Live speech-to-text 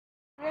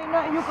Ain't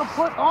nothing you can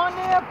put on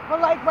there for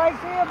like right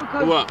there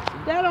because what?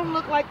 That don't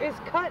look like it's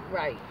cut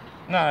right.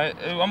 Nah,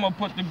 I'm gonna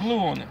put the glue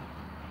on it.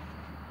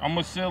 I'm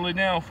gonna seal it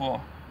down for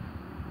her.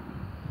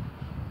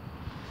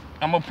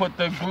 I'm gonna put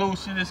the glue,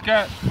 see this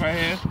got right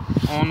here,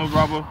 on the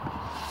rubber,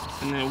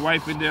 and then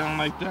wipe it down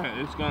like that.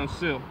 It's gonna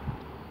seal.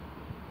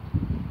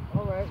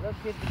 All right, let's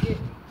get to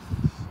getting.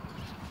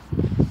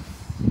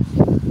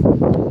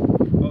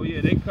 Oh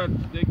yeah, they cut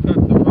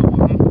the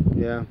rubber, huh?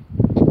 Yeah.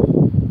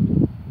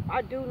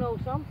 I do know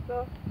some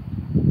stuff.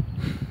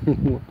 I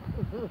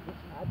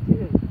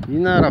do.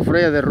 You're not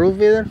afraid of the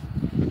roof either?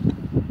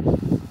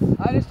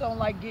 I just don't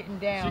like getting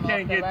down. She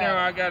can't get down,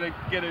 I gotta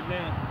get it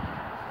down.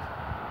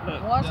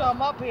 Look, once I'm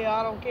up here,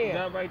 I don't care.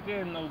 That right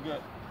there no good.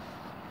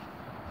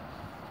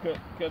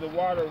 Cause the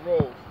water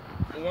rolls.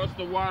 And once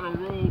the water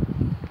rolls,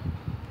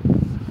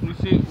 you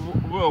see,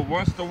 well,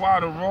 once the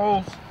water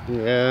rolls,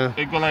 yeah,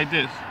 it go like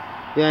this.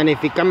 Yeah, and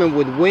if it coming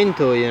with wind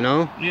too, you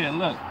know? Yeah,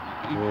 look.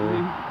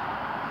 Yeah.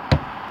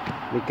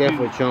 Be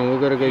careful, Sean. We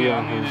gotta get you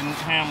on I need a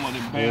hammer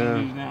to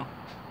bang these down.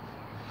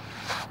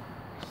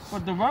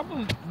 But the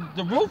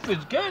roof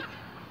is good.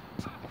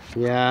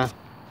 Yeah.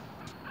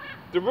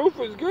 The roof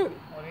is good.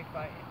 Oh, they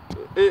fighting.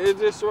 It's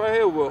this right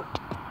here, Will.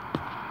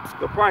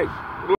 The pipe.